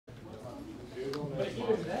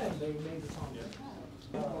even then, they made the song.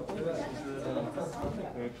 No,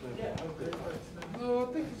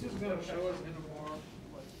 I think he's just gonna show us in tomorrow.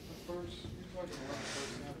 Like the first, he's talking about the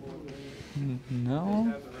first sample of the. No.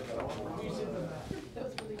 That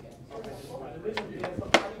was really good.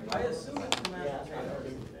 I assume it's the math.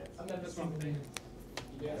 I'm not just one thing.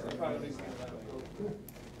 Yeah, so probably these things out.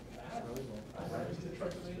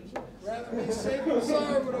 Rather be safe and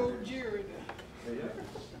sorry with old Jared.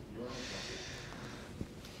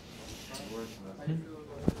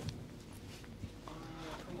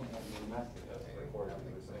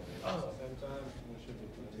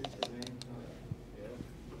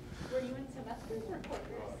 Were you in semesters or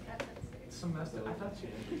quarters at Penn State? Semester. I thought you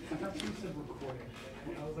said recording.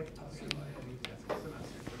 I was like, semester during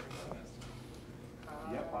semester.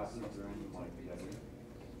 Yeah, possibly during like the day.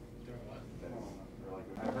 During what? Or like,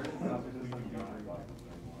 I heard it's not just when you're on like.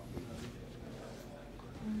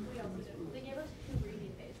 We also did. They gave us 2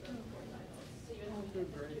 reading days before finals, so you only did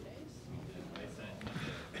 2 days.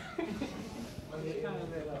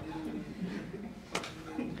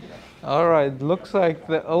 All right, looks like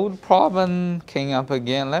the old problem came up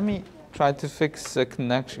again. Let me try to fix the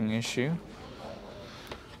connection issue.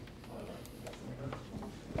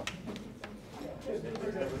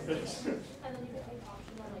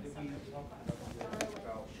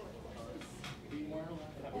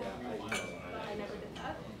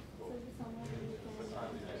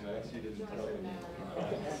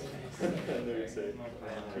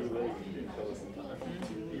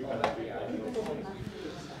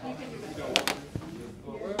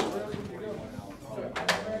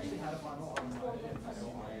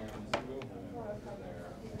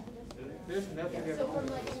 There's nothing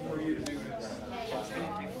for you to do this.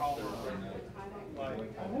 Anything called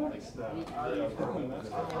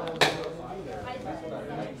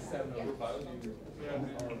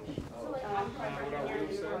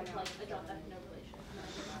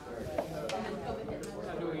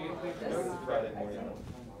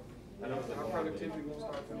Our productivity won't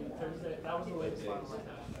start till Thursday. That was the latest final I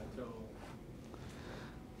had until.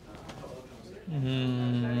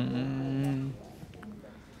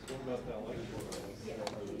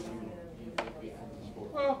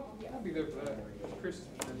 Well, I'll be there for that. Chris is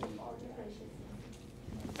the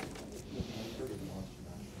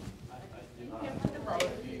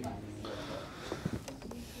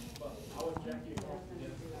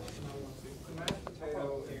mashed potato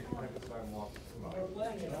and like the sidewalk.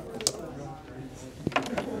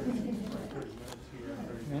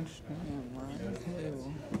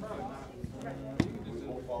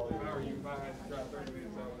 You might have to drive 30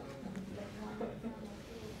 minutes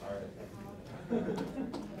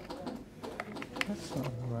That's not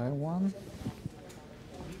the right one.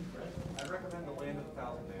 I recommend the land of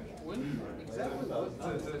 1,000 nations. When? Exactly. To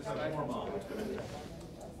warm up.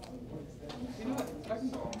 You know what? I can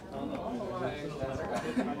go. I don't know why I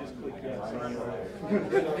just clicked it.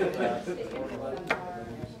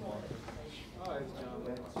 Oh, it's John.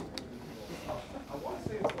 I want to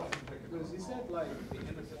say it's Washington because he said like the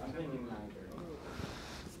end of September.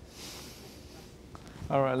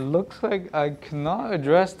 All right, looks like I cannot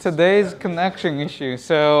address today's connection issue,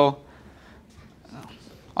 so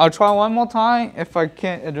I'll try one more time. If I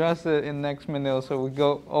can't address it in the next minute or so, we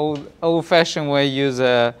go old-fashioned way, use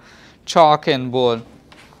a chalk and board.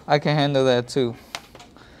 I can handle that too.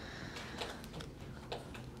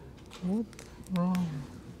 What's wrong?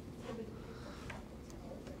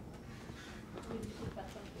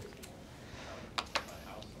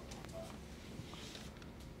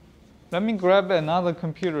 Let me grab another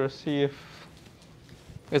computer, see if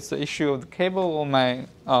it's the issue of the cable or my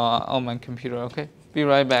computer. Okay, be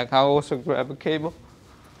right back. I'll also grab a cable.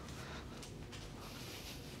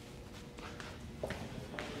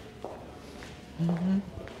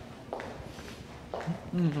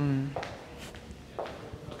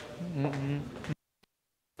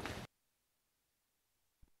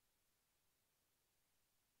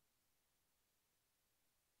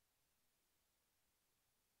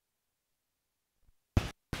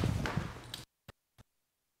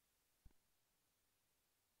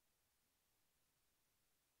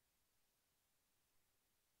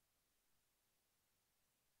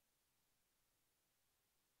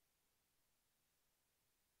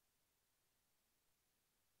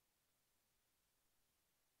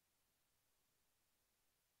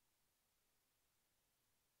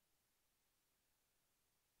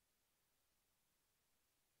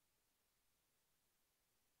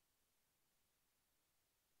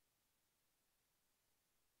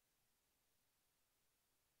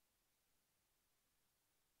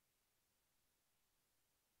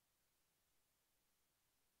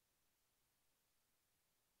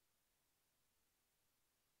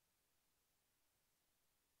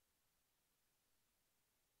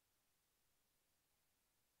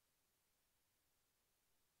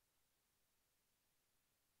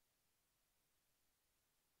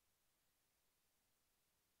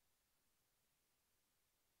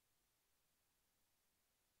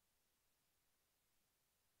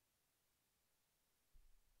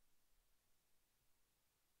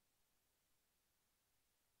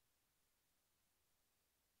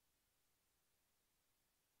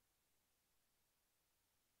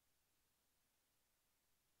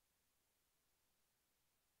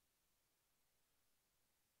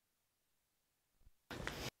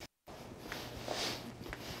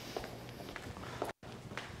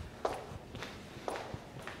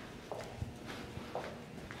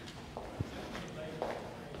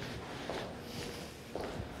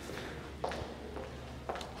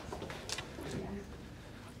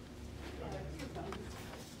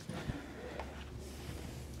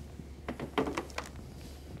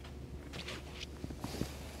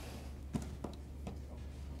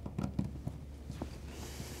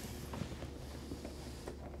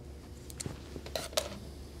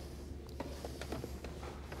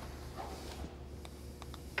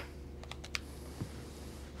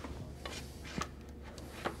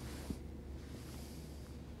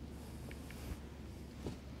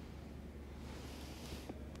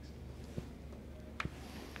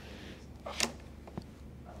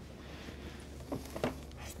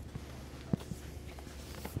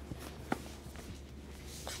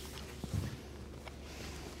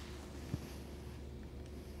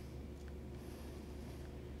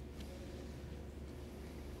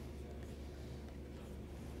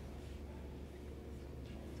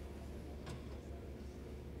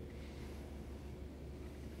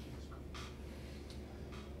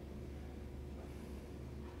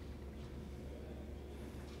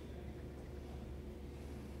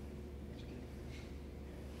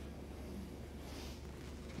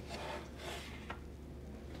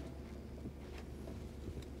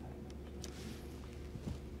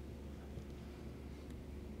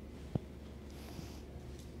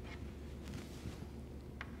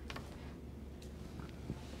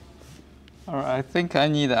 All right, I think I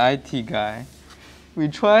need an IT guy. We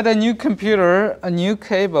tried a new computer, a new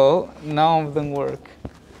cable, none of them work.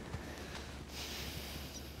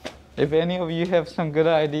 If any of you have some good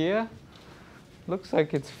idea, looks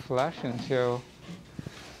like it's flashing, so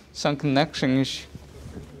some connection issue.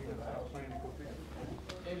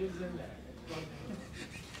 It is in there.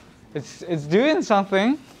 It's doing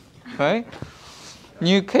something, right?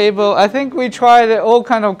 New cable. I think we tried all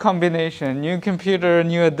kind of combination. New computer,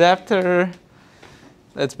 new adapter.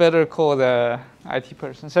 That's better call the IT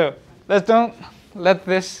person. So don't let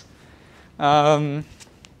this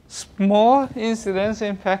small incidents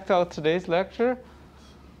impact our today's lecture.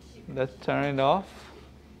 Let's turn it off.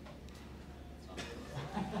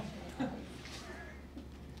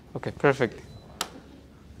 Okay, perfect.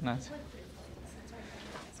 Nice.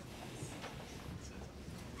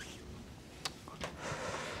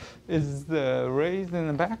 Is the raised in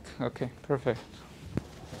the back? Okay, perfect.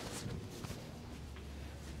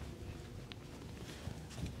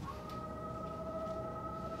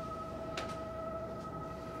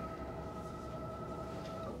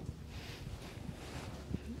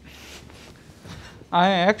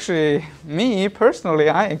 Me personally,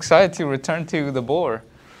 I'm excited to return to the board.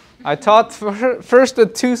 I taught first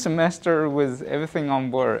 2 semesters with everything on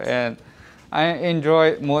board, and I enjoy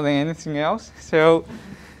it more than anything else. So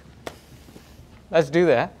let's do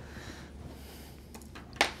that.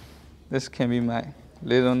 This can be my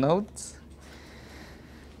little notes.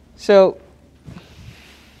 So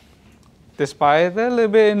despite a little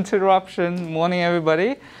bit interruption, morning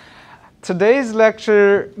everybody. Today's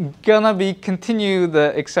lecture gonna be continue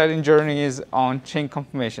the exciting journeys on chain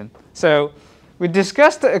conformation. So we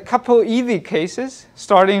discussed a couple easy cases,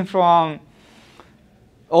 starting from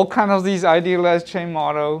all kinds of these idealized chain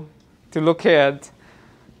model to look at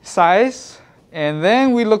size, and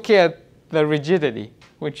then we look at the rigidity,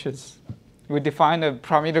 which is we define a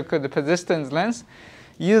parameter called the persistence length.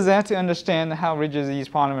 Use that to understand how rigid these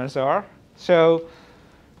polymers are. So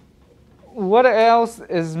what else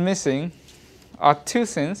is missing are 2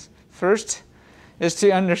 things. First is to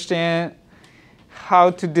understand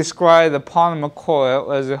how to describe the polymer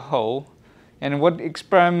coil as a whole and what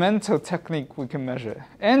experimental technique we can measure.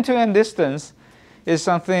 End-to-end distance is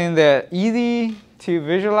something that easy to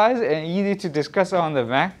visualize and easy to discuss on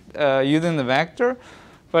the using the vector,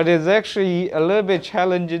 but it's actually a little bit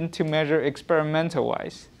challenging to measure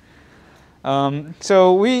experimental-wise.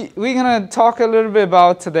 So we're going to talk a little bit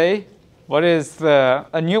about today what is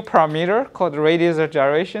a new parameter called radius of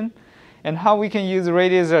gyration, and how we can use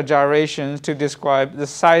radius of gyrations to describe the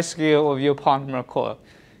size scale of your polymer coil.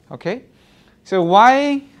 Okay? So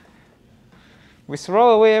why we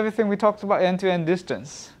throw away everything we talked about end-to-end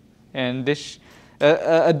distance and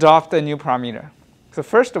adopt a new parameter? So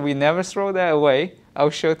first, we never throw that away. I'll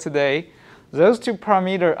show today. Those 2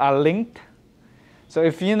 parameters are linked. So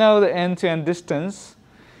if you know the end-to-end distance,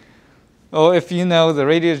 or if you know the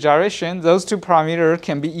radius gyration, those 2 parameters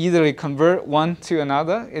can be easily convert one to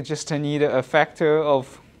another. It just need a factor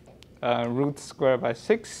of root squared by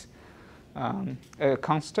 6, a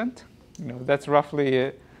constant. That's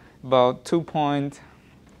roughly about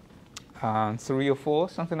 2.3 or 4,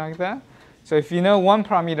 something like that. So if you know one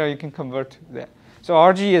parameter, you can convert to that. So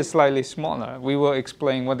RG is slightly smaller. We will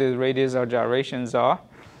explain what the radius of gyrations are.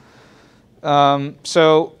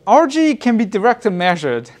 So RG can be directly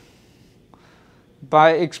measured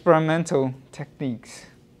by experimental techniques,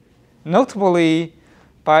 notably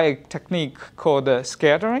by a technique called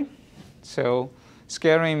scattering. So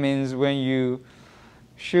scattering means when you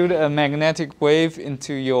shoot a magnetic wave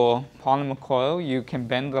into your polymer coil, you can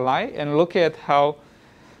bend the light and look at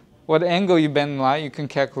what angle you bend the light, you can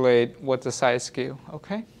calculate what's the size scale.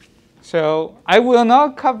 Okay? So I will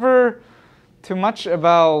not cover too much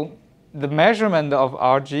about the measurement of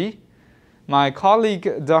RG. My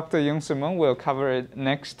colleague, Dr. Yung Simon, will cover it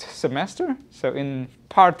next semester. So in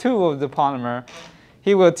part 2 of the polymer,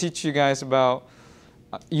 he will teach you guys about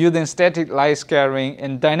using static light scattering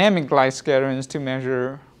and dynamic light scatterings to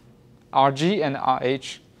measure RG and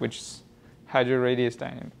RH, which is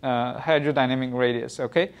hydrodynamic radius.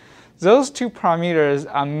 Okay, those 2 parameters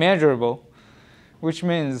are measurable, which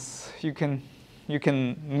means you can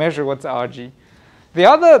measure what's RG. The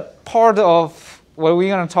other part of what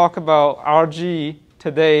we're going to talk about RG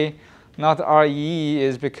today, not RE,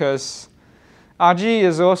 is because RG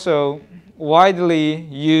is also widely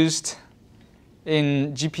used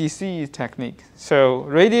in GPC technique. So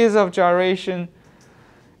radius of gyration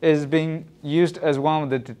is being used as one of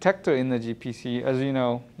the detector in the GPC. As you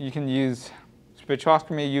know, you can use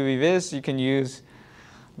spectroscopy, UV vis. You can use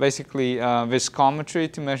basically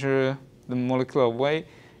viscometry to measure the molecular weight.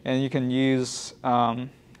 and you can use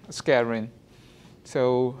scattering.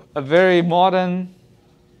 So a very modern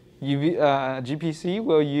GPC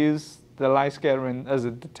will use the light scattering as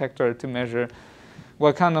a detector to measure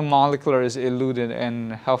what kind of molecular is eluded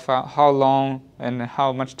and how long and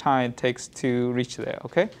how much time it takes to reach there,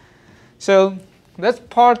 okay? So that's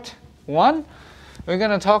part one. We're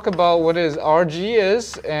going to talk about what is RG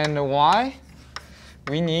is and why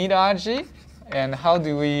we need RG and how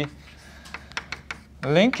do we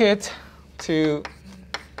link it to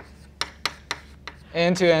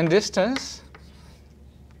end-to-end distance,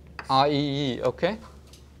 REE, okay?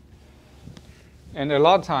 And a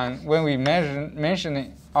lot of time when we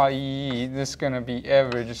mention REE, this is going to be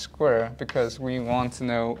average square because we want to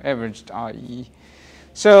know averaged REE.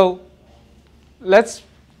 So let's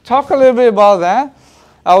talk a little bit about that.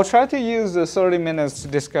 I'll try to use the 30 minutes to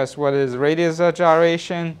discuss what is radius of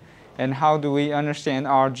gyration and how do we understand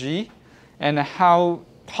RG and how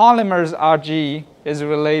polymers RG is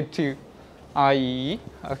related to REE,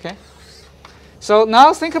 okay? So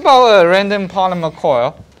now think about a random polymer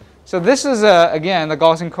coil. So this is, again, the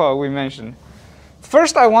Gaussian coil we mentioned.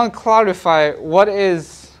 First, I want to clarify what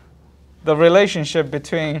is the relationship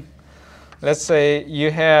between, let's say,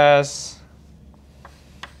 you have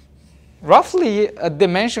roughly a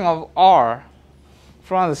dimension of R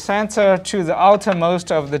from the center to the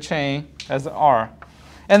outermost of the chain as R.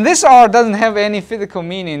 And this R doesn't have any physical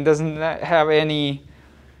meaning, doesn't have any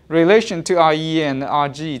relation to RE and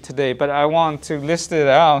RG today, but I want to list it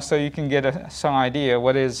out so you can get some idea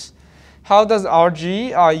what is, how does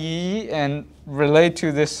RG, RE, and relate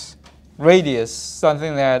to this radius,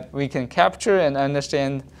 something that we can capture and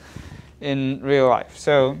understand in real life.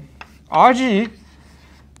 So RG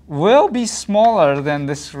will be smaller than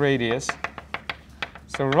this radius.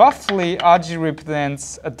 So roughly, RG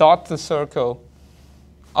represents a dotted circle,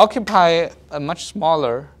 occupy a much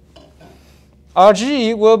smaller.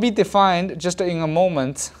 RG will be defined just in a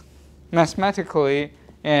moment mathematically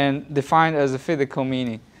and defined as a physical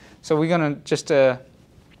meaning. So we're going to just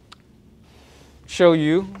show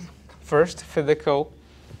you first physical,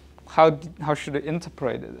 how should I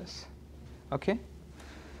interpret this, okay?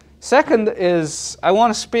 Second is I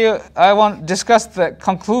want to discuss the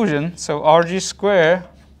conclusion. So RG square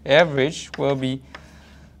average will be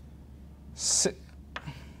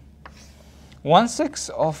 1/6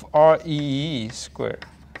 of REE square.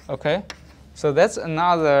 Okay, so that's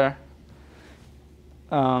another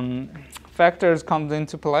factors comes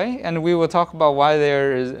into play, and we will talk about why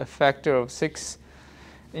there is a factor of 6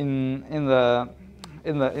 in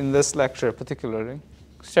this lecture particularly.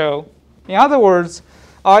 So in other words,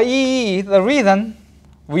 REE, the reason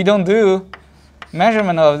we don't do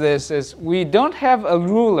measurement of this is we don't have a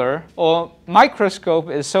ruler or microscope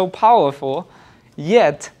is so powerful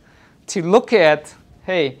yet to look at,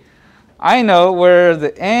 hey, I know where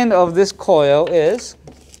the end of this coil is.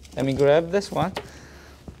 Let me grab this one.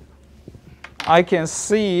 I can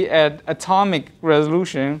see at atomic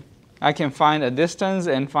resolution, I can find a distance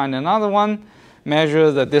and find another one,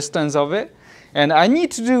 measure the distance of it. And I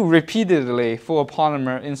need to do repeatedly for a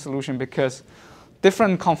polymer in solution because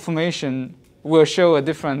different conformation will show a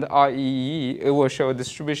different REE. It will show a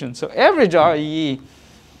distribution. So average REE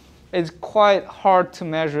is quite hard to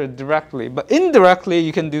measure directly. But indirectly,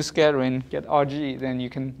 you can do scattering, get RG, then you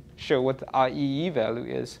can show what the REE value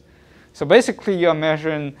is. So basically, you're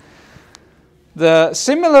measuring the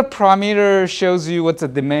similar parameter shows you what the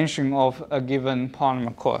dimension of a given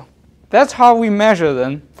polymer coil. That's how we measure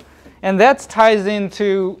them. And that ties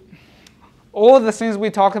into all the things we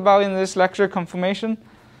talked about in this lecture, conformation.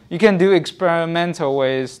 You can do experimental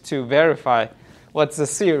ways to verify what's the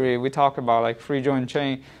theory we talk about, like free joint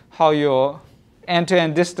chain, how your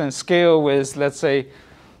end-to-end distance scale with, let's say,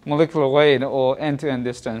 molecular weight or end-to-end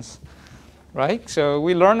distance, right? So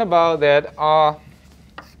we learned about that our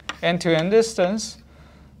end-to-end distance,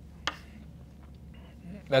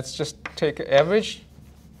 let's just take average,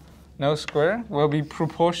 no square, will be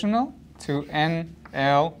proportional to n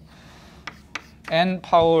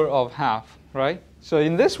power of half, right? So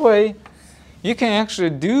in this way, you can actually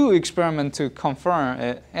do experiment to confirm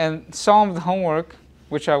it. And some of the homework,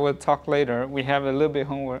 which I will talk later, we have a little bit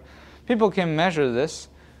homework. People can measure this.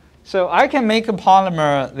 So I can make a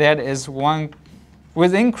polymer that is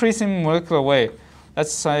with increasing molecular weight.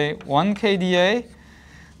 Let's say 1 kDa,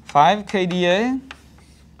 5 kDa,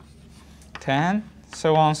 10,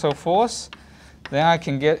 so on and so forth. Then I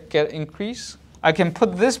can get increase. I can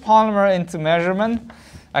put this polymer into measurement.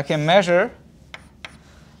 I can measure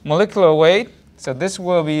molecular weight. So this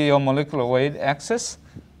will be your molecular weight axis.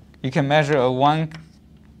 You can measure a 1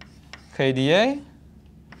 kDa,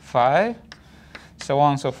 5. so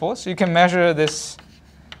on and so forth. So you can measure this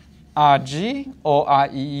Rg or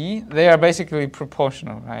Ree. They are basically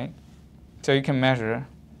proportional, right? So you can measure.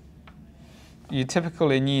 You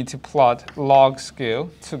typically need to plot log scale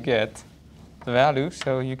to get the value.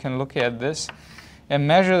 So you can look at this and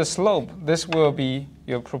measure the slope. This will be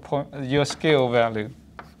your scale value.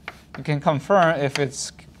 You can confirm if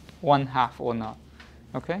it's 1/2 or not.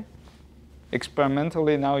 Okay?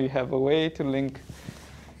 Experimentally, now you have a way to link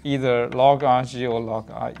either log Rg or log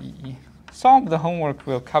Ree. Some of the homework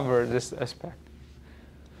will cover this aspect.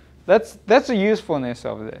 That's the usefulness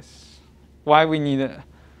of this. Why we need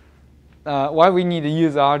to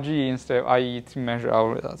use Rg instead of Ie to measure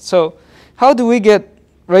our results. So, how do we get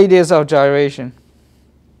radius of gyration?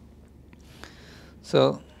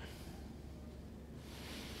 So,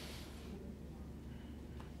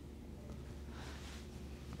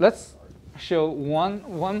 let's show one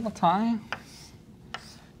more time.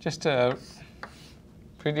 Just a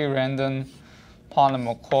pretty random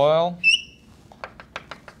polymer coil.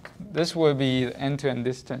 This will be the end-to-end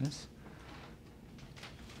distance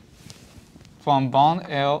from bond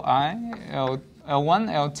Li, L1,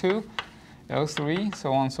 L2, L3,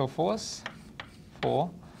 so on and so forth, 4,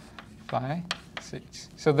 5, 6.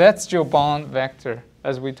 So that's your bond vector,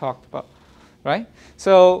 as we talked about, right?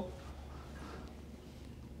 So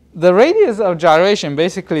the radius of gyration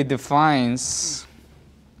basically defines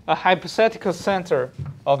a hypothetical center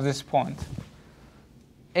of this point.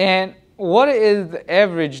 And what is the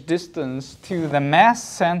average distance to the mass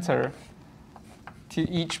center to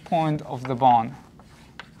each point of the bond?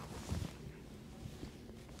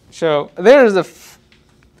 So there is a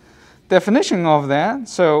definition of that.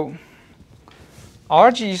 So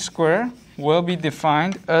Rg squared will be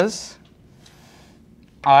defined as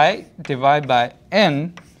I divided by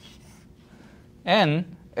N.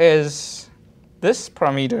 N is this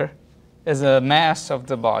parameter is a mass of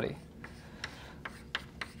the body.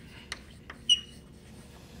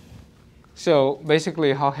 So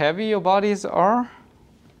basically how heavy your bodies are.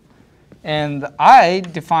 And I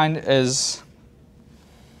defined as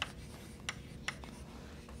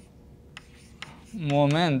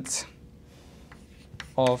moment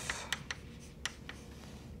of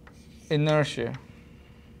inertia.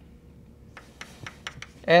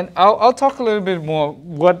 And I'll talk a little bit more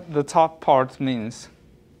what the top part means.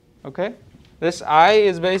 Okay? This I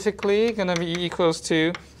is basically going to be equals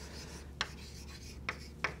to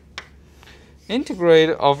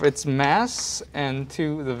integrate of its mass and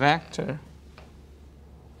to the vector.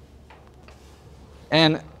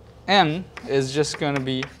 And M is just going to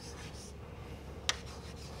be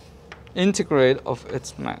integrate of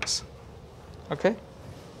its mass. Okay?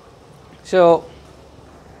 So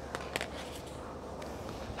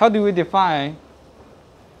how do we define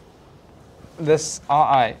this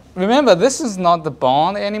Ri? Remember, this is not the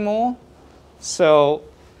bond anymore. So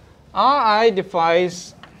Ri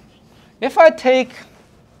defines, if I take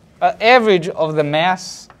an average of the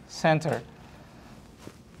mass center.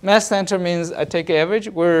 Mass center means I take average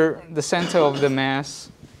where the center of the mass,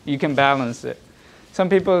 you can balance it. Some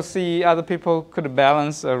people see other people could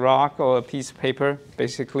balance a rock or a piece of paper.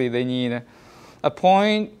 Basically, they need a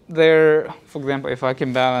point there. For example, if I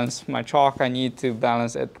can balance my chalk, I need to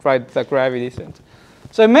balance it right at the gravity center.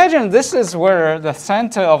 So imagine this is where the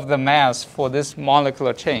center of the mass for this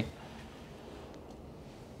molecular chain.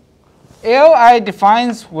 Li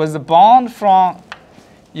defines was the bond from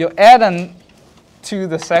your atom to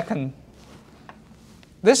the second.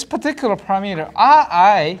 This particular parameter,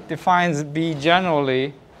 Ri, defines B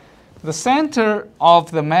generally the center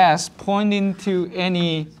of the mass pointing to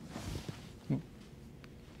any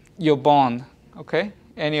your bond, okay?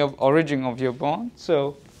 Any of origin of your bond.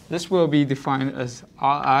 So this will be defined as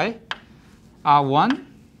Ri, R1,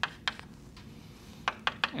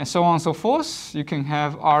 and so on and so forth. You can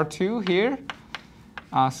have R2 here,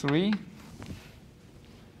 R3.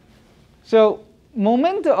 So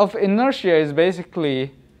moment of inertia is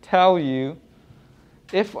basically tell you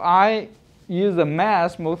if I use the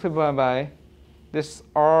mass multiplied by this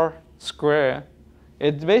R squared,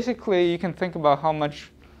 it's basically, you can think about how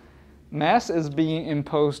much mass is being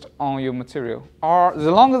imposed on your material.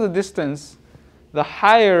 The longer the distance, the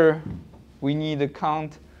higher we need to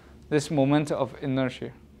count this moment of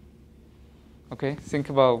inertia. Okay, think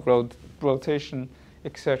about rotation,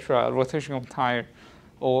 etc., rotation of tire.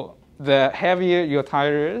 Or the heavier your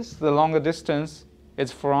tire is, the longer distance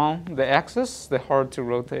it's from the axis, the harder to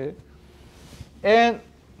rotate it. And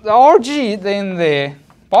the Rg, then the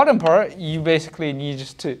bottom part, you basically need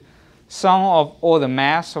just to sum of all the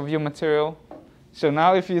mass of your material. So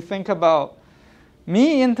now if you think about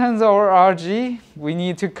me in terms of Rg, we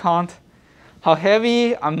need to count how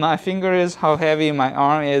heavy my finger is, how heavy my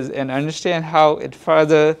arm is, and understand how it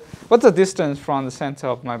further, what's the distance from the center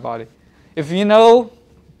of my body. If you know,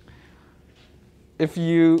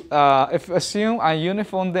 if assume a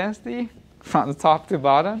uniform density from the top to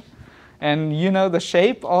bottom, and you know the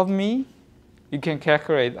shape of me, you can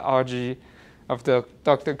calculate RG of the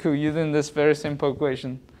Dr. Ku using this very simple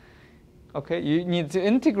equation. Okay, you need to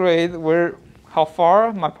integrate how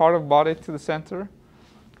far my part of body to the center,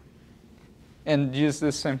 and use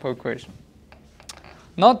this simple equation.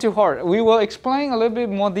 Not too hard. We will explain a little bit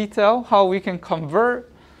more detail how we can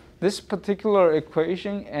convert this particular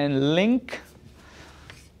equation and link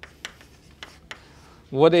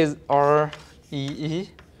what is REE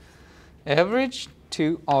average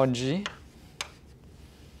to RG.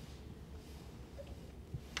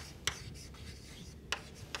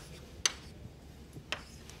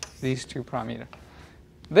 These two parameters.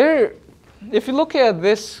 If you look at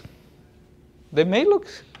this, they may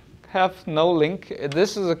have no link.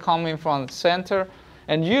 This is coming from the center,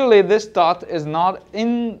 and usually this dot is not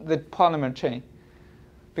in the polymer chain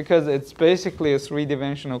because it's basically a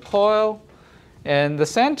three-dimensional coil, and the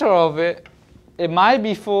center of it might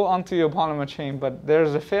be full onto your polymer chain, but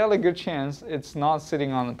there's a fairly good chance it's not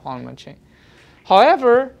sitting on the polymer chain.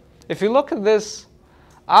 However, if you look at this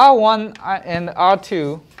R1 and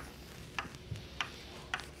R2,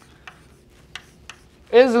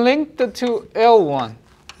 is linked to L1,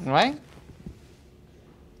 right?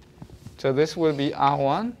 So this will be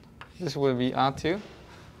R1, this will be R2.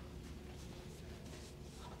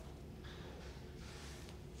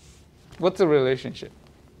 What's the relationship?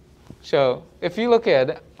 So if you look at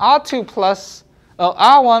it, R1 plus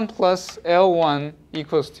L1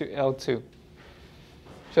 equals to L2.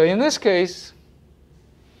 So in this case,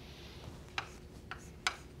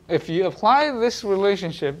 if you apply this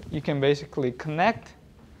relationship, you can basically connect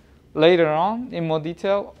later on in more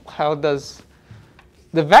detail how does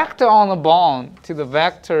the vector on the bond to the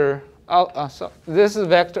vector this is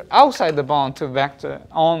vector outside the bond to vector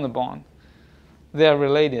on the bond. They are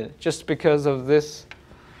related just because of this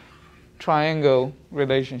triangle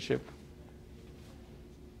relationship.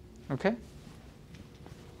 Okay?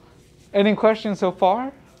 Any questions so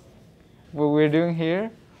far? What we're doing here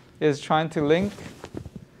is trying to link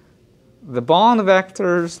the bond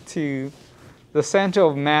vectors to the center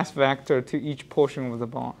of mass vector to each portion of the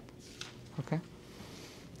bond. Okay?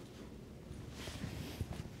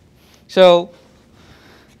 So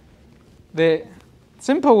the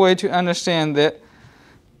simple way to understand that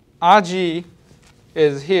RG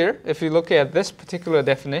is here, if you look at this particular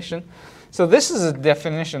definition. So this is a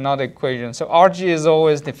definition, not an equation. So RG is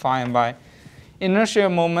always defined by inertia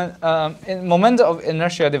moment of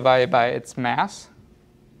inertia divided by its mass.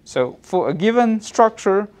 So for a given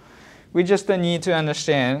structure, we just need to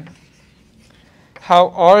understand how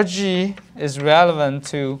RG is relevant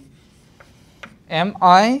to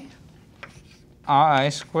MI RI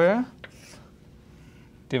square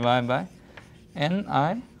divided by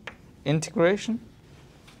NI integration.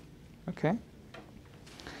 Okay.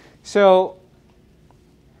 So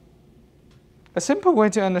a simple way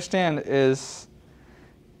to understand is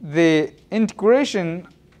the integration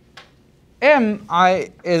Mi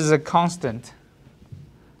is a constant.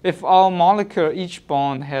 If our molecule, each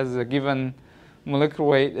bond has a given molecular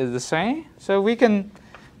weight is the same, so we can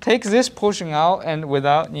take this portion out and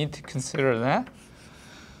without need to consider that.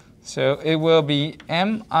 So it will be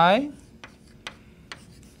Mi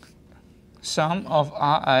sum of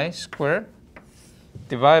Ri squared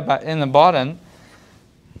divided by in the bottom.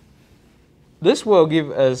 This will give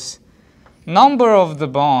us number of the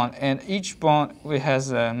bond, and each bond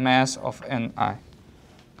has a mass of Ni.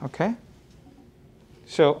 Okay?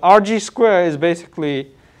 So Rg squared is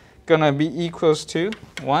basically going to be equals to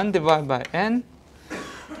 1 divided by N.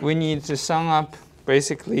 We need to sum up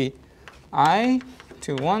basically I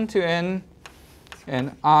to 1 to N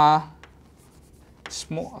and R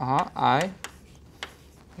small r I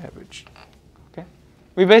average. Okay?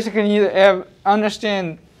 We basically need to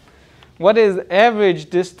understand what is the average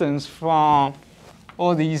distance from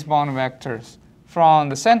all these bond vectors from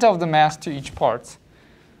the center of the mass to each part,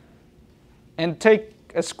 and take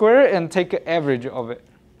a square and take an average of it.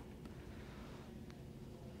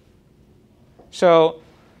 So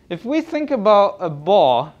if we think about a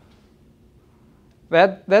ball,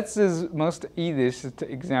 that's the most easiest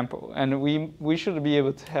example, and we should be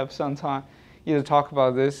able to have some time either talk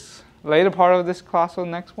about this later part of this class or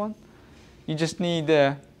next one. You just need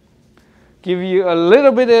to give you a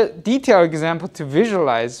little bit of detailed example to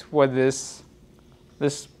visualize what this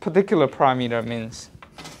particular parameter means.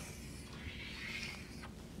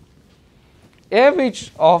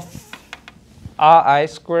 Average of Ri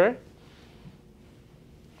squared.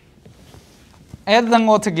 Add them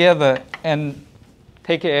all together and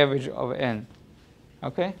take an average of n.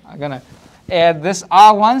 Okay, I'm gonna add this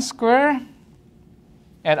R1 squared,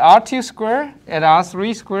 add R2 squared, add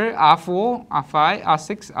R3 squared, R4, R5,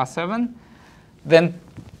 R6, R7, then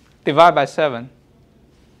divide by 7.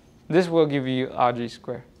 This will give you Rg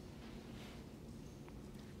squared.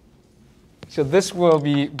 So this will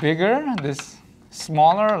be bigger, this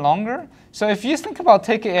smaller, longer. So if you think about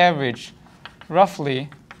taking average, roughly,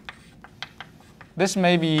 this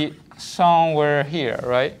may be somewhere here,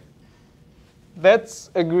 right? That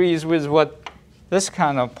agrees with what this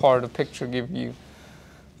kind of part of the picture gives you.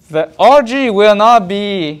 The Rg will not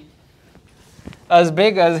be as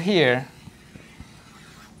big as here,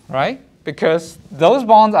 right? Because those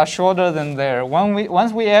bonds are shorter than there.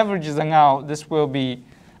 Once we average them out, this will be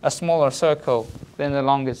a smaller circle than the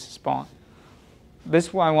longest bond.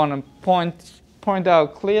 This one I want to point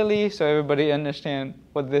out clearly so everybody understands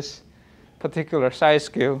what this particular size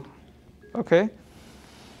scale. Okay?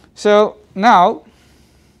 So now,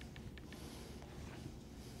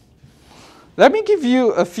 let me give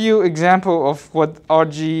you a few examples of what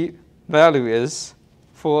Rg value is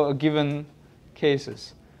for a given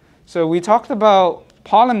cases. So we talked about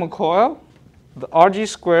polymer coil. The Rg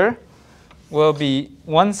square will be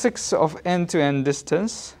 1/6 of end-to-end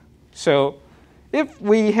distance. So if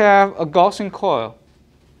we have a Gaussian coil,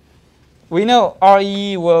 we know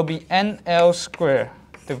Re will be NL squared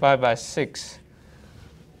divided by 6,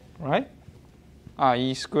 right?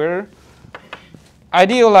 Re squared.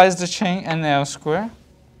 Idealize the chain NL squared.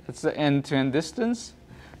 That's the end-to-end distance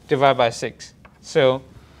divided by 6. So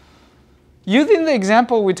using the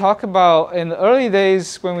example we talked about in the early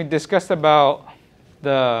days when we discussed about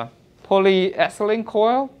the polyethylene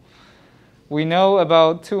coil, we know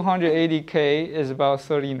about 280K is about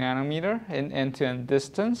 30 nanometer in end-to-end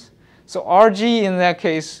distance. So Rg in that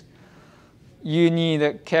case, you need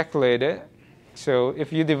to calculate it. So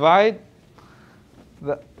if you divide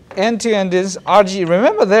the end-to-end is Rg,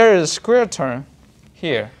 remember there is a square term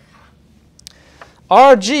here.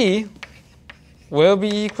 Rg will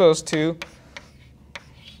be equals to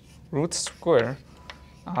root square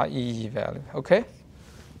Re value, okay?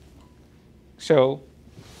 So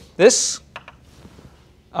this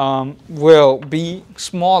will be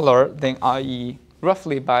smaller than Re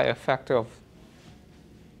roughly by a factor of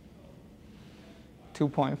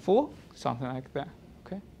 2.4, something like that,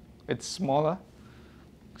 okay? It's smaller.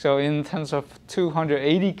 So in terms of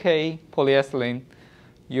 280K polyethylene,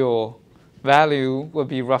 your value will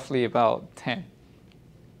be roughly about 10.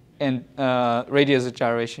 And radius of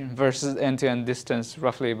gyration versus end-to-end distance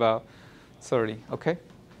roughly about 30, okay?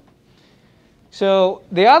 So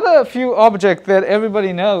the other few objects that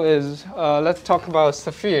everybody knows is, let's talk about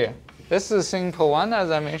sphere. This is a simple one,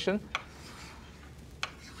 as I mentioned.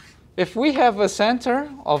 If we have a center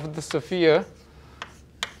of the sphere,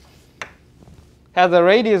 has a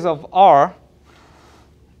radius of r,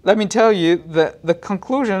 let me tell you that the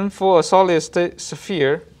conclusion for a solid state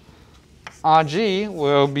sphere, Rg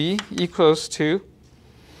will be equals to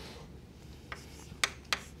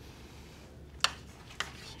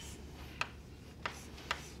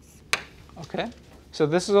okay. So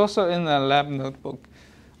this is also in the lab notebook.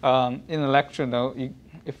 In the lecture note,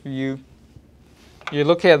 if you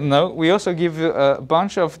look at the note, we also give you a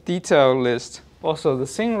bunch of detail list. Also the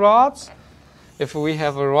thin rods, if we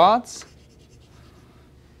have a rods,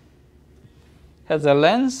 has a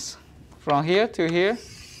length from here to here.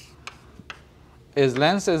 Its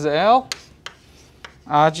length is L.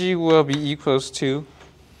 Rg will be equals to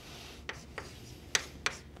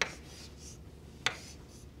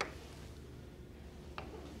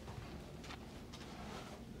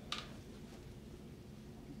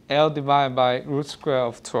L divided by root square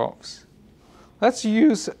of 12. Let's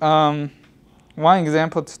use one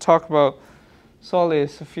example to talk about solid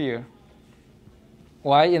sphere.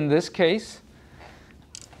 Why in this case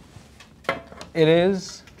it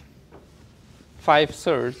is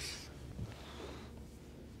 5/3.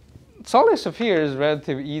 Solid sphere is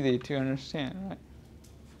relatively easy to understand, right?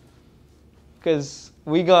 Because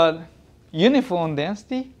we got uniform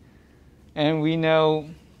density, and we know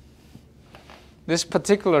this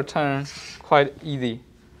particular term quite easy.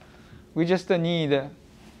 We just need,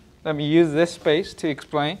 let me use this space to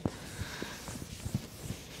explain.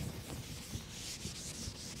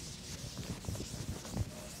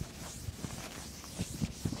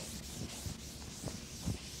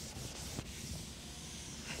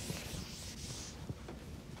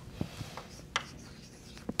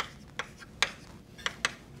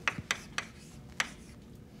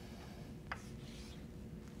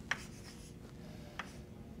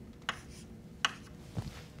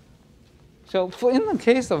 So in the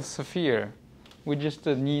case of sphere, we just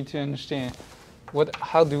need to understand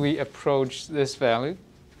how do we approach this value.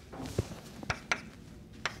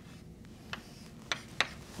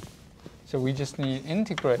 So we just need to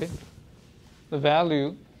integrate the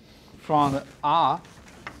value from the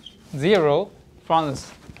R0 from the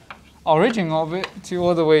origin of it to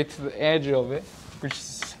all the way to the edge of it, which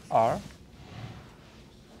is R.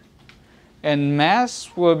 And mass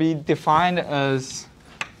will be defined as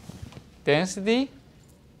density,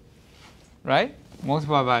 right?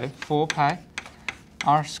 Multiplied by 4 pi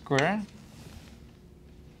r squared.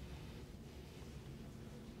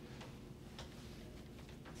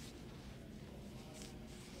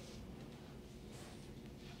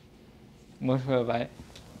 Multiplied by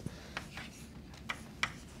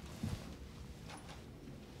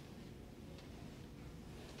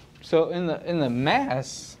so in the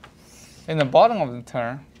mass, in the bottom of the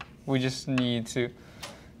term, we just need to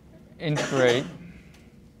integrate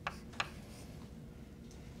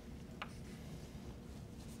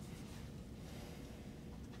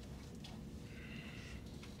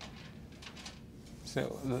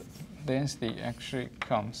so the density actually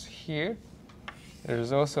comes here.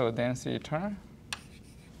 There's also a density term.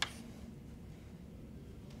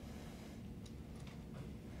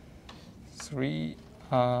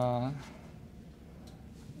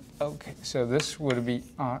 Okay, so this would be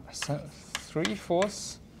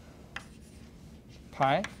 3/4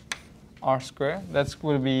 pi r squared. That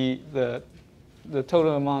would be the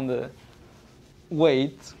total amount of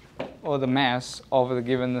weight or the mass of the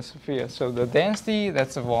given sphere. So the density,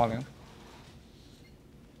 that's the volume.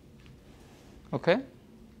 Okay?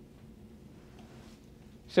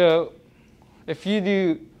 So if you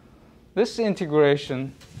do this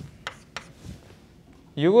integration,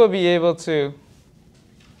 you will be able to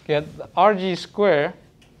get the Rg squared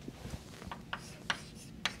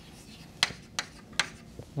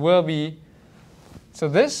will be, so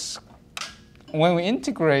this, when we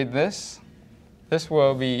integrate this, this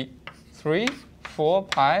will be 3/4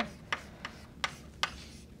 pi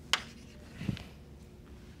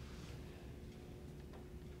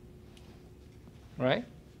right?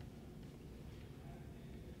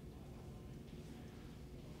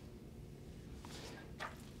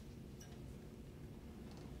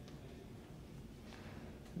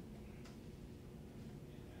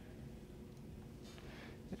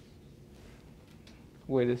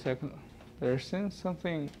 Wait a second. There's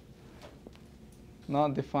something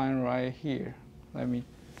not defined right here. Let me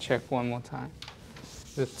check one more time.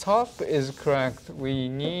 The top is correct. We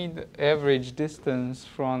need average distance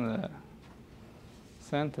from the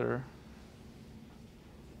center.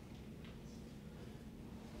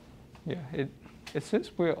 Yeah, it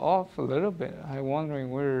says we're off a little bit. I'm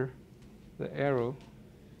wondering where the arrow.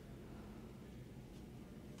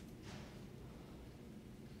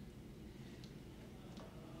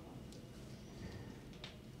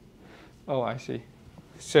 Oh, I see.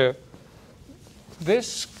 So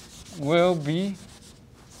this will be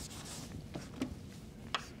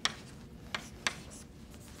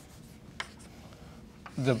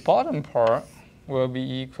the bottom part will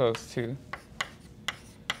be equals to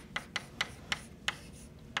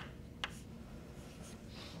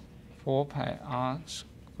four pi r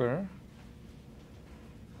squared.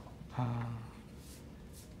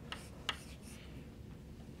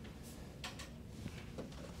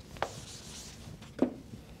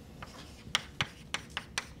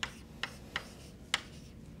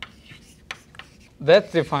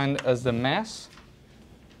 That's defined as the mass,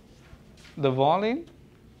 the volume,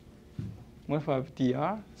 multiplied by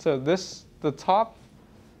dr. So this, the top,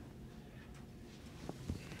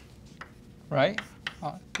 right,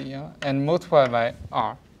 dr, and multiplied by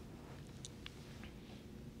r.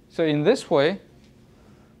 So in this way,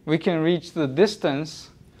 we can reach the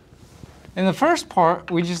distance. In the first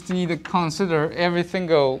part, we just need to consider every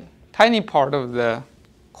single tiny part of the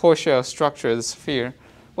core shell structure, the sphere.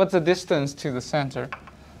 What's the distance to the center?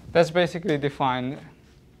 That's basically defined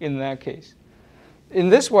in that case. In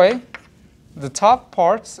this way, the top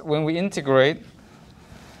parts, when we integrate,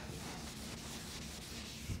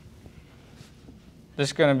 this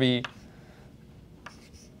is going to be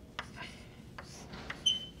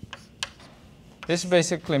this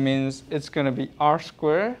basically means it's going to be r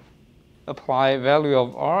squared, apply value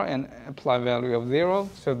of r and apply value of 0.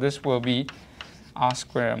 So this will be r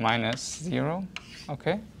squared minus 0.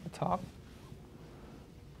 Okay, the top.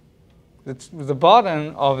 The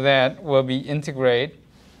bottom of that will be integrate.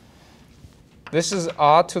 This is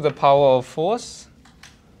r to the power of force.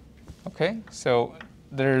 Okay, so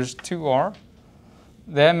there's 2r.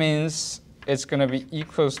 That means it's going to be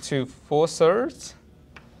equals to 4/3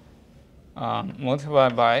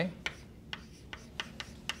 multiplied by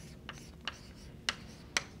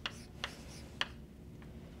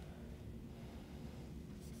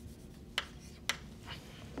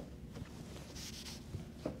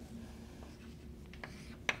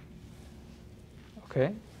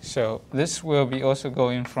okay, so this will be also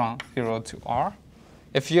going from 0 to r.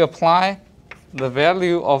 If you apply the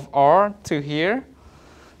value of r to here,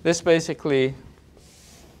 this basically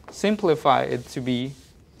simplify it to be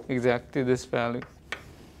exactly this value.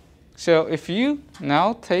 So if you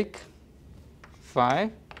now take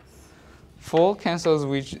 5, 4 cancels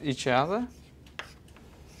with each other.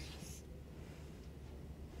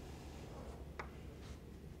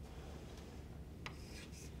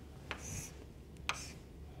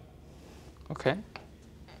 Okay.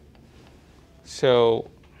 So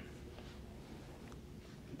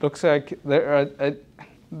looks like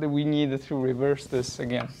we need to reverse this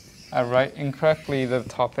again. I write incorrectly the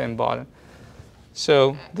top and bottom.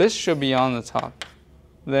 So this should be on the top.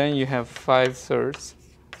 Then you have 5/3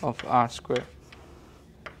 of r squared.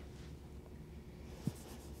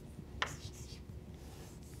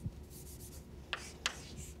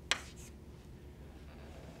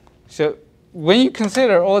 So when you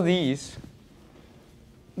consider all these,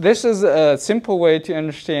 this is a simple way to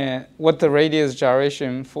understand what the radius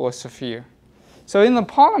gyration for a sphere. So in the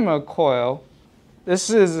polymer coil, this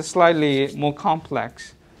is slightly more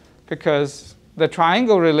complex because the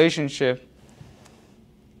triangle relationship,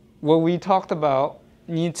 what we talked about,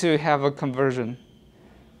 need to have a conversion.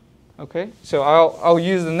 Okay, so I'll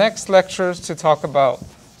use the next lectures to talk about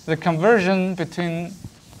the conversion between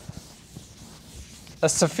a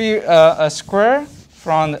sphere, a square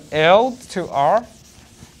from L to R,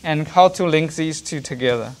 and how to link these two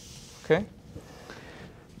together. Okay.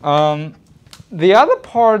 The other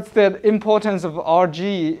part that importance of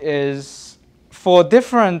RG is for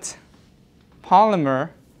different polymer,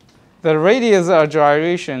 the radius of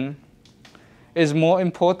gyration is more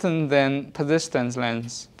important than persistence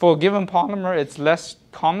length. For a given polymer, it's less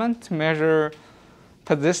common to measure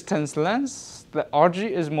persistence length. The RG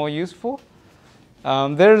is more useful.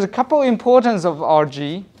 There's a couple importance of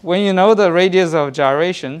RG. When you know the radius of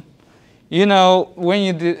gyration, you know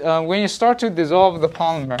when you start to dissolve the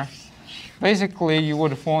polymer, basically you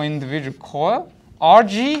would form individual coil.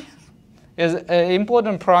 RG is an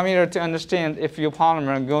important parameter to understand if your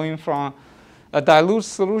polymer going from a dilute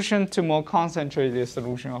solution to more concentrated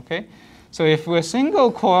solution. Okay, so if we're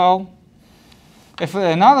single coil, if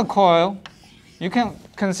another coil, you can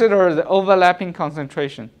consider the overlapping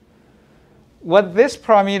concentration. What this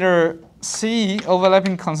parameter C,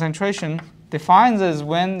 overlapping concentration, defines is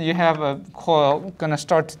when you have a coil going to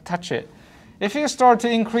start to touch it. If you start to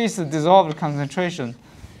increase the dissolved concentration,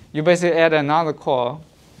 you basically add another coil.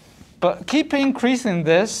 But keep increasing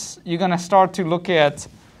this, you're going to start to look at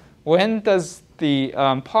when does the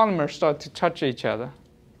polymer start to touch each other.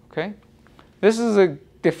 Okay, this is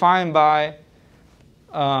defined by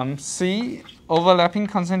C, overlapping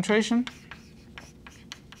concentration.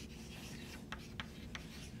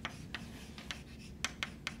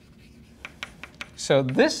 So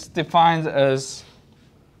this defines as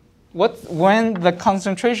when the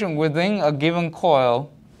concentration within a given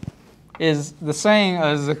coil is the same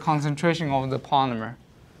as the concentration of the polymer.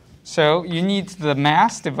 So you need the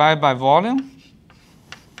mass divided by volume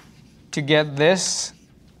to get this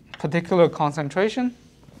particular concentration.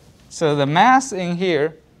 So the mass in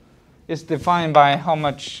here is defined by how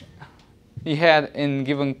much you had in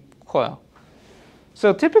given coil.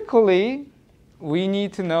 So typically, we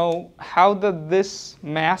need to know how does this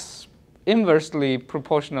mass inversely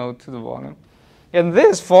proportional to the volume. And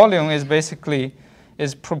this volume is basically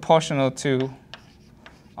proportional to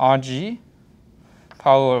Rg,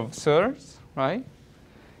 power of thirds, right?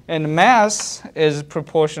 And mass is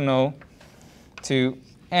proportional to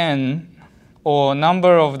N, or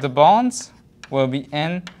number of the bonds will be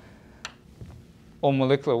N, or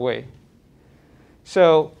molecular weight.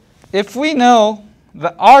 So if we know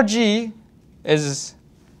the Rg is,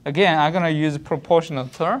 again, I'm going to use proportional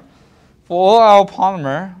term. For all our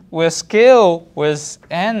polymer, we'll scale with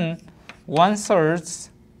N 1/3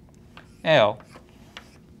 L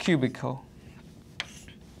cubical.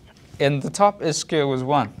 And the top is scaled with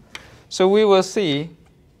 1. So we will see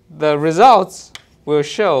the results will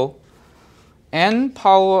show N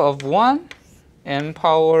power of 1, N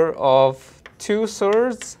power of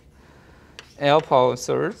 2/3, L power of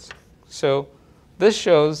thirds. So this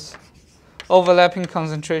shows overlapping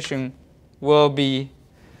concentration will be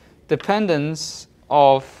dependence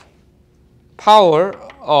of power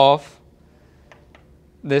of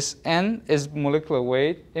this N is molecular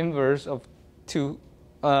weight inverse of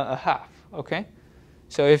 2.5. Okay,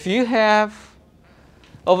 so if you have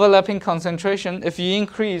overlapping concentration, if you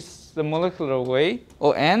increase the molecular weight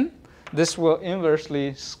or n, this will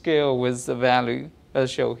inversely scale with the value as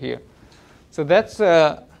shown here. So that's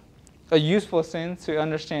a useful thing to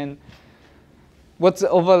understand what's the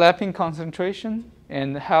overlapping concentration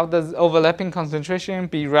and how does overlapping concentration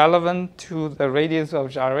be relevant to the radius of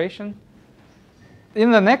gyration.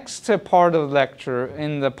 In the next part of the lecture,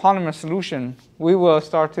 in the polymer solution, we will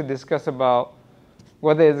start to discuss about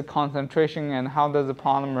what is the concentration and how does the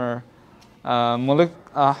polymer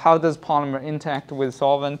interact with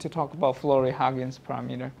solvent, to talk about Flory-Huggins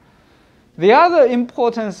parameter. The other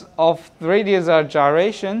importance of radius of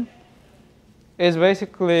gyration is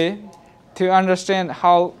basically to understand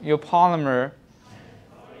how your polymer,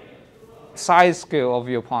 size scale of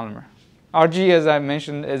your polymer. RG, as I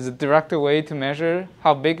mentioned, is a direct way to measure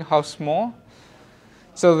how big, how small.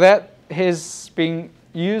 So that is being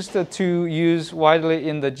used to use widely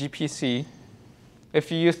in the GPC.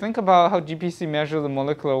 If you think about how GPC measures the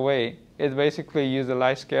molecular weight, it basically uses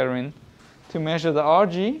light scattering to measure the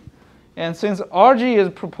RG. And since RG is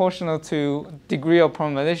proportional to degree of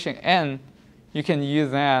polymerization n, you can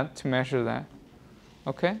use that to measure that.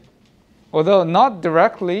 Okay? Although not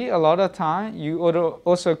directly, a lot of time, you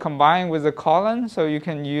also combine with the column, so you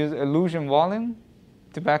can use illusion volume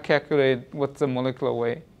to back calculate what's the molecular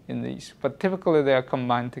weight in these. But typically, they are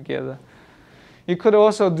combined together. You could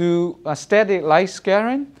also do a static light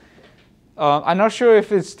scattering. I'm not sure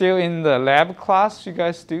if it's still in the lab class you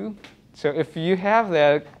guys do. So if you have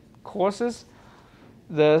that courses,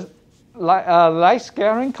 the light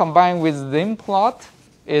scattering combined with Zim plot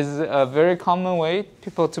is a very common way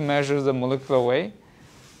people to measure the molecular weight.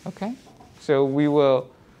 Okay, so we will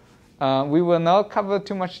not cover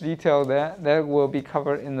too much detail there. That will be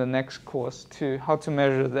covered in the next course to how to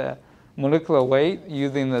measure the molecular weight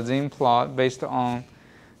using the Zim plot based on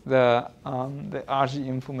the RG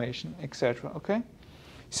information, etc. Okay,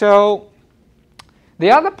 so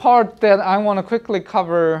the other part that I want to quickly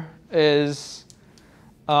cover is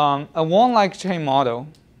a one-like chain model.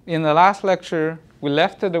 In the last lecture, we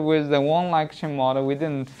left it with the one-like chain model. We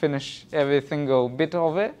didn't finish every single bit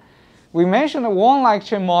of it. We mentioned a one-like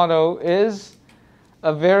chain model is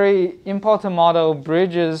a very important model,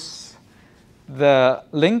 bridges the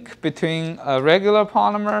link between a regular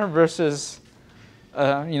polymer versus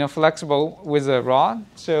flexible with a rod.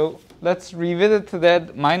 So let's revisit to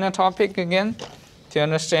that minor topic again to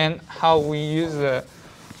understand how we use the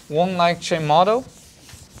one-like chain model.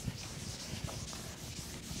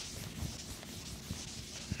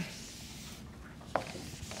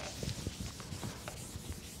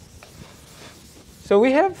 So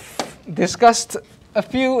we have discussed a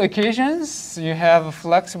few occasions. You have a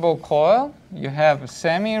flexible coil, you have a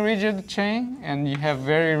semi-rigid chain, and you have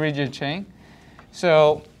very rigid chain.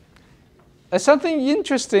 So something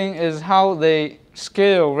interesting is how they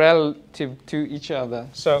scale relative to each other.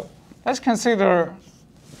 So let's consider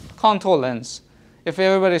contour length. If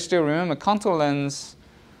everybody still remember, contour length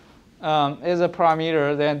is a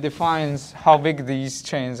parameter that defines how big these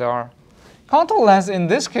chains are. Contour length in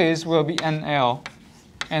this case will be NL,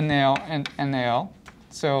 NL, and NL.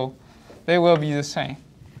 So they will be the same.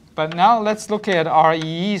 But now let's look at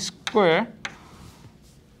REE square.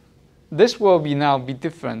 This will now be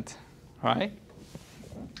different, right?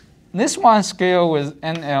 This one scale with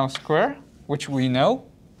NL square, which we know.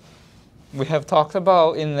 We have talked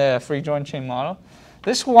about in the free joint chain model.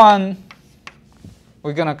 This one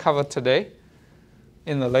we're going to cover today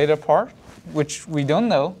in the later part, which we don't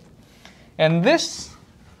know. And this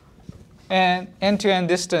end-to-end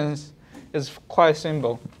distance is quite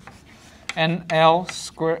simple. NL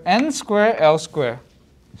square, N square, L square.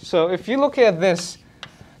 So if you look at this,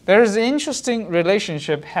 there is an interesting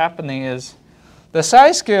relationship happening is the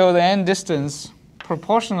size scale, the end distance,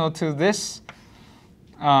 proportional to this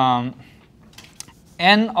n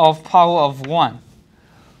of power of 1.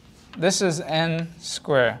 This is n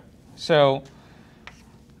square. So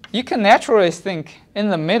you can naturally think in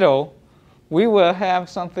the middle, we will have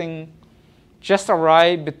something just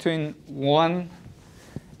right between 1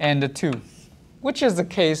 and 2, which is the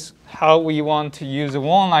case how we want to use a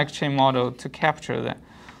one-like chain model to capture that.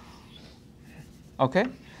 Okay?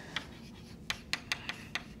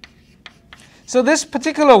 So this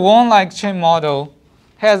particular one-like chain model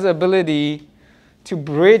has the ability to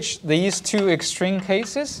bridge these two extreme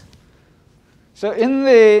cases. So in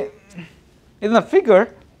the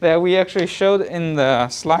figure that we actually showed in the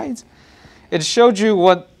slides, it showed you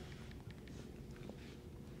what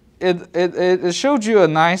it showed you a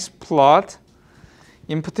nice plot.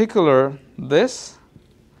 In particular, this.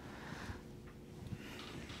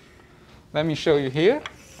 Let me show you here.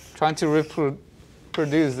 Trying to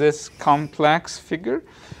reproduce this complex figure.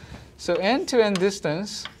 So end-to-end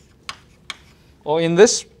distance, or in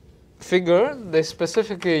this figure, they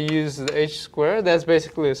specifically use the h squared. That's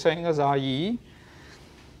basically the same as RE.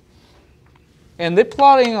 And they're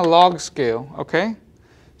plotting a log scale, okay?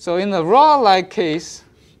 So in the raw-like case,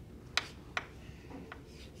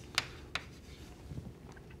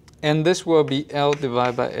 and this will be L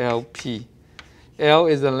divided by LP. L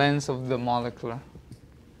is the length of the molecular.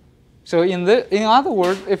 So in other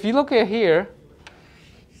words, if you look at here,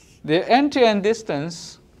 the end-to-end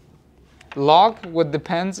distance log would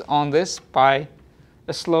depend on this by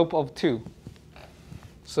a slope of 2.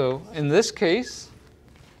 So in this case,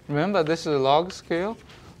 remember this is a log scale.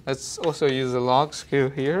 Let's also use a log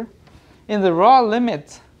scale here. In the raw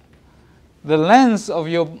limit, the length of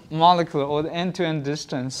your molecule or the end-to-end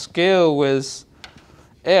distance scale with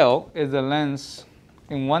L is the length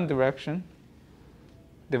in one direction.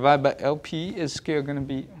 Divided by LP is scale going to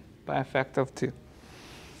be by a factor of 2.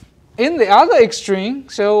 In the other extreme,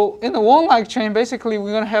 so in the one-like chain, basically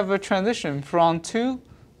we're going to have a transition from 2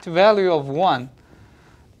 to value of 1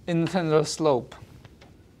 in terms of slope.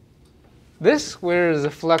 This where is a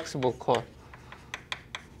flexible core.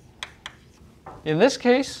 In this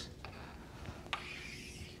case,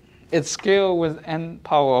 it's scale with n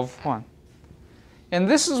power of 1. And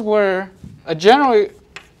this is where a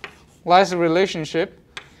generalized relationship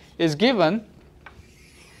is given.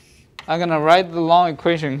 I'm going to write the long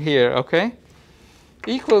equation here, okay?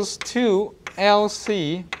 Equals 2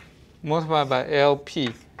 LC multiplied by LP.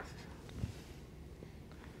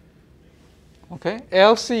 Okay,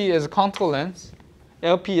 LC is contour length,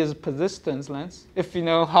 LP is persistence length. If you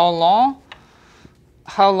know how long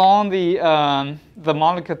the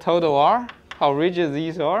molecule total are, how rigid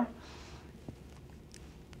these are,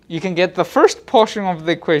 you can get the first portion of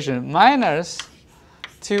the equation minus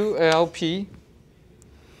 2LP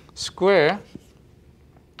square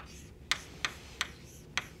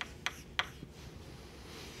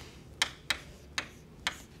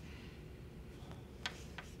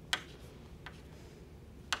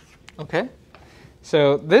okay,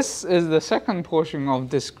 so this is the second portion of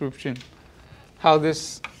description. How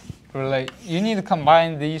this relate? You need to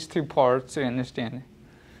combine these two parts to understand it.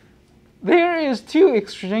 There is two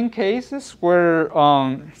extreme cases where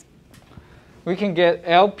we can get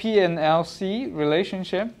LP and LC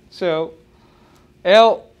relationship. So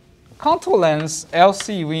contour length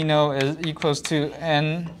LC we know is equals to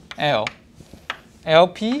NL.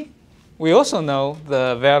 LP we also know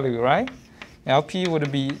the value, right? LP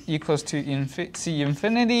would be equals to C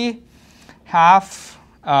infinity half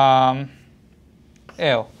L.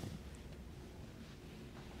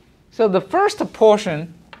 So the first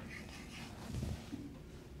portion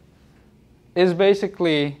is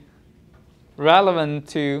basically relevant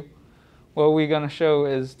to what we're going to show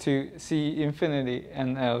is to C infinity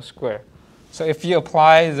and L squared. So if you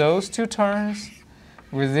apply those two terms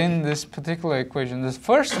within this particular equation, this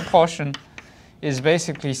first portion is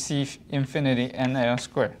basically C infinity and L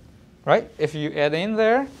squared, right? If you add in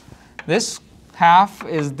there, this half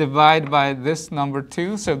is divided by this number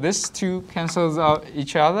 2, so this 2 cancels out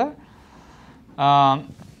each other.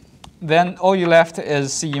 Then all you left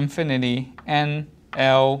is C infinity and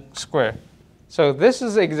L squared. So this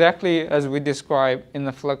is exactly as we described in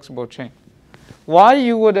the flexible chain. Why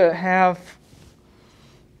you would have,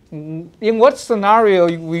 in what scenario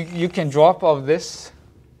you can drop off this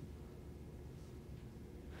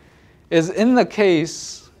is in the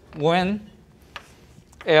case when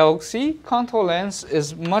LC contour length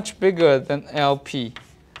is much bigger than LP.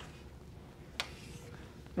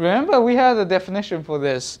 Remember we had a definition for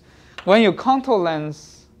this. When your contour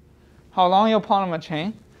length, how long your polymer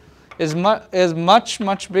chain, is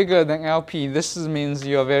much bigger than LP, this means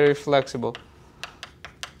you are very flexible.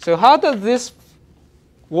 So how does this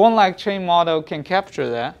one-like chain model can capture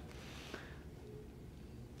that?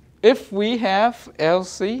 If we have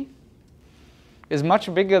LC is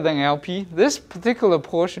much bigger than LP, this particular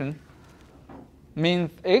portion means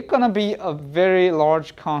it's going to be a very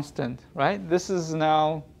large constant, right? This is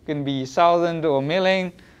now going to be 1,000 or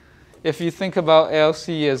million. If you think about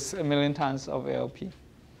LC as 1,000,000 times of LP,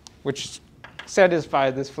 which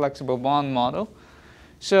satisfies this flexible bond model.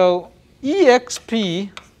 So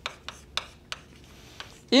EXP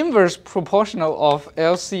inverse proportional of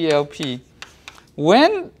LC-LP.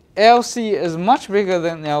 When LC is much bigger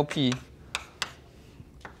than LP,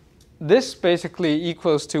 this basically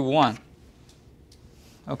equals to 1.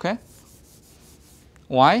 Okay?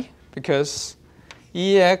 Why? Because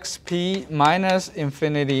EXP minus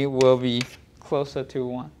infinity will be closer to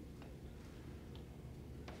 1.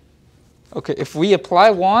 Okay, if we apply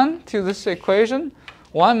 1 to this equation,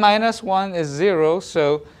 1 minus 1 is 0.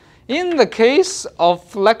 So in the case of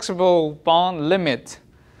flexible bond limit,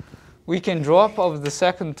 we can drop off the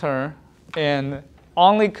second term and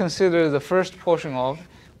only consider the first portion of it,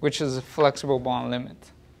 which is a flexible bond limit.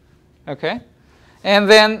 Okay? And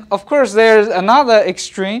then, of course, there's another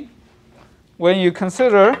extreme when you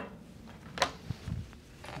consider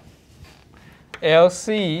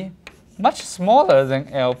LC much smaller than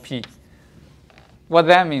LP. What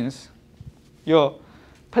that means, your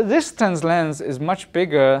persistence length is much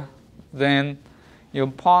bigger than your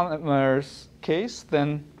polymer's case,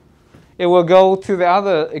 then it will go to the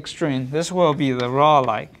other extreme. This will be the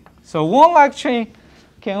raw-like. So one-like chain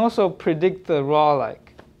can also predict the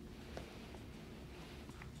raw-like.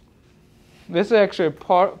 This is actually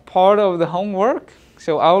part of the homework.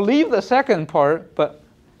 So I'll leave the second part, but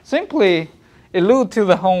simply allude to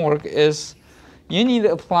the homework is you need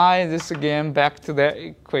to apply this again back to that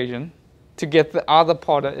equation to get the other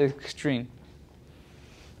part of extreme.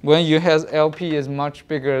 When you have LP is much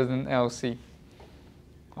bigger than LC.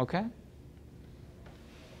 Okay?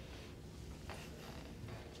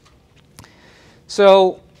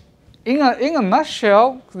 So in a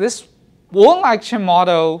nutshell, this one-like chain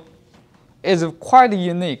model is quite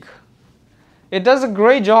unique. It does a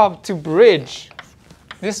great job to bridge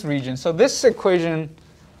this region. So this equation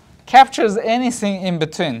captures anything in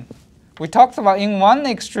between. We talked about in one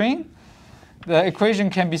extreme, the equation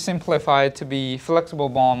can be simplified to be flexible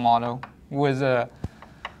bond model with a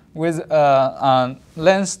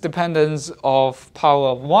length dependence of power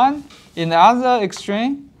of 1. In the other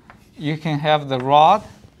extreme, you can have the rod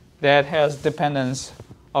that has dependence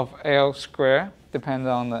of L square, depending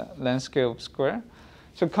on the length scale of square.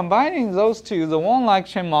 So combining those two, the one-like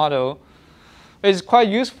chain model is quite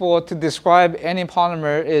useful to describe any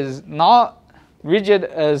polymer is not rigid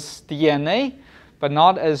as DNA, but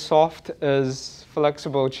not as soft as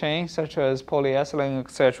flexible chain, such as polyethylene,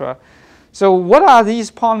 etc. So what are these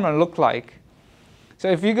polymers look like? So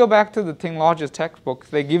if you go back to the technologist textbook,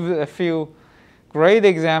 they give a few great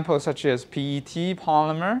examples, such as PET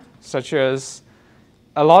polymer, such as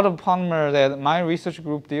a lot of polymer that my research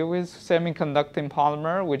group deal with, semiconducting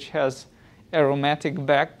polymer, which has aromatic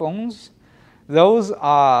backbones. Those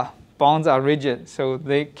bonds are rigid, so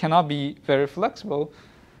they cannot be very flexible.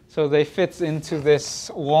 So they fit into this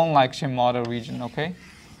one-like chain model region, okay?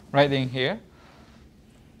 Right in here.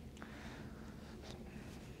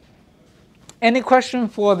 Any question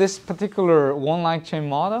for this particular one-like chain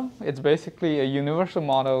model? It's basically a universal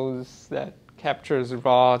model that captures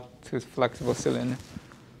raw to flexible cylinder.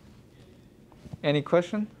 Any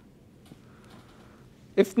question?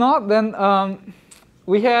 If not, then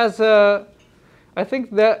we have, I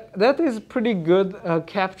think that is pretty good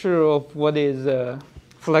capture of what is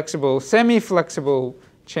flexible, semi-flexible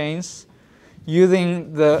chains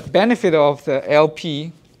using the benefit of the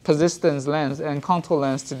LP, persistence length, and contour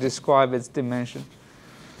length to describe its dimension.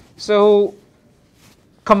 So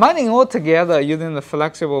combining all together using the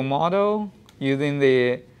flexible model, using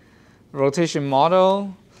the rotation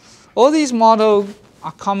model, all these models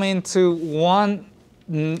are coming to one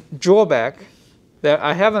drawback that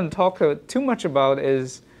I haven't talked too much about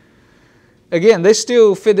is, again, they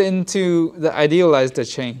still fit into the idealized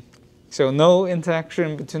chain. So no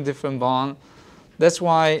interaction between different bonds. That's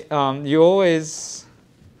why you always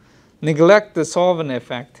neglect the solvent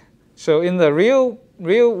effect. So in the real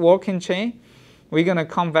working chain, we're going to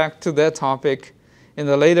come back to that topic in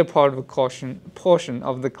the later part of the portion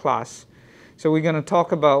of the class. So we're going to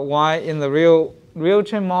talk about why in the real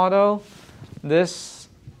chain model, this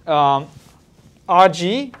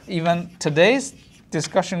RG, even today's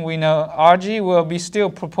discussion, we know RG will be still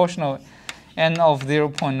proportional n of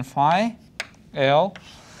 0.5 L.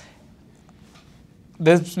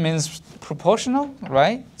 This means proportional,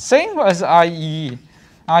 right? Same as IE.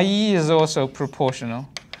 IE is also proportional.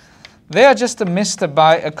 They are just missed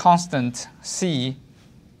by a constant C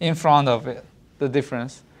in front of it, the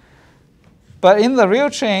difference. But in the real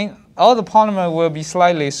chain, all the polymer will be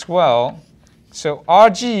slightly swelled. So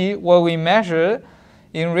RG, what we measure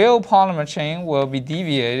in real polymer chain, will be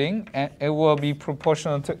deviating, and it will be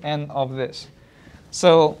proportional to n of this.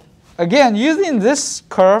 So again, using this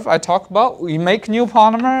curve I talked about, we make new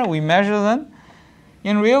polymer, we measure them.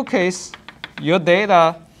 In real case, your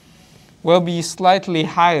data will be slightly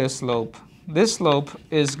higher slope. This slope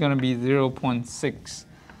is going to be 0.6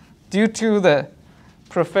 due to the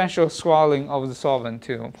preferential swelling of the solvent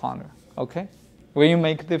to the polymer, okay? When you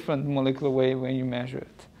make different molecular weight when you measure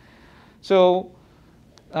it. So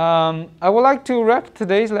I would like to wrap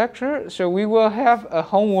today's lecture. So we will have a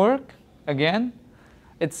homework again.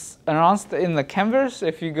 It's announced in the Canvas.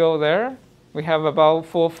 If you go there, we have about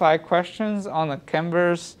 4 or 5 questions on the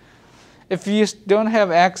Canvas. If you don't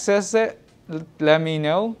have access to it, let me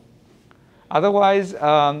know. Otherwise,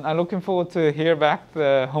 I'm looking forward to hear back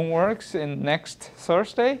the homeworks in next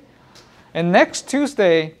Thursday. And next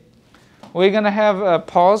Tuesday, we're going to have a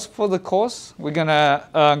pause for the course. We're going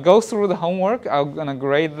to go through the homework. I'm going to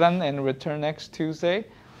grade them and return next Tuesday.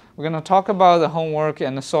 We're going to talk about the homework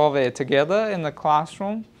and solve it together in the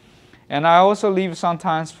classroom. And I also leave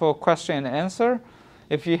sometimes for question and answer.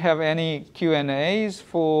 If you have any Q&As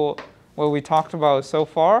for what we talked about so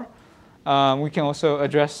far, we can also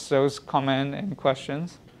address those comments and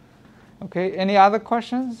questions. Okay, any other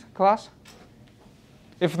questions, class?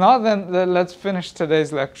 If not, then let's finish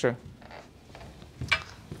today's lecture.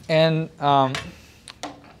 And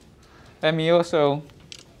let me also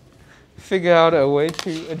figure out a way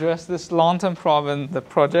to address this long-term problem, the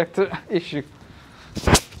project issue.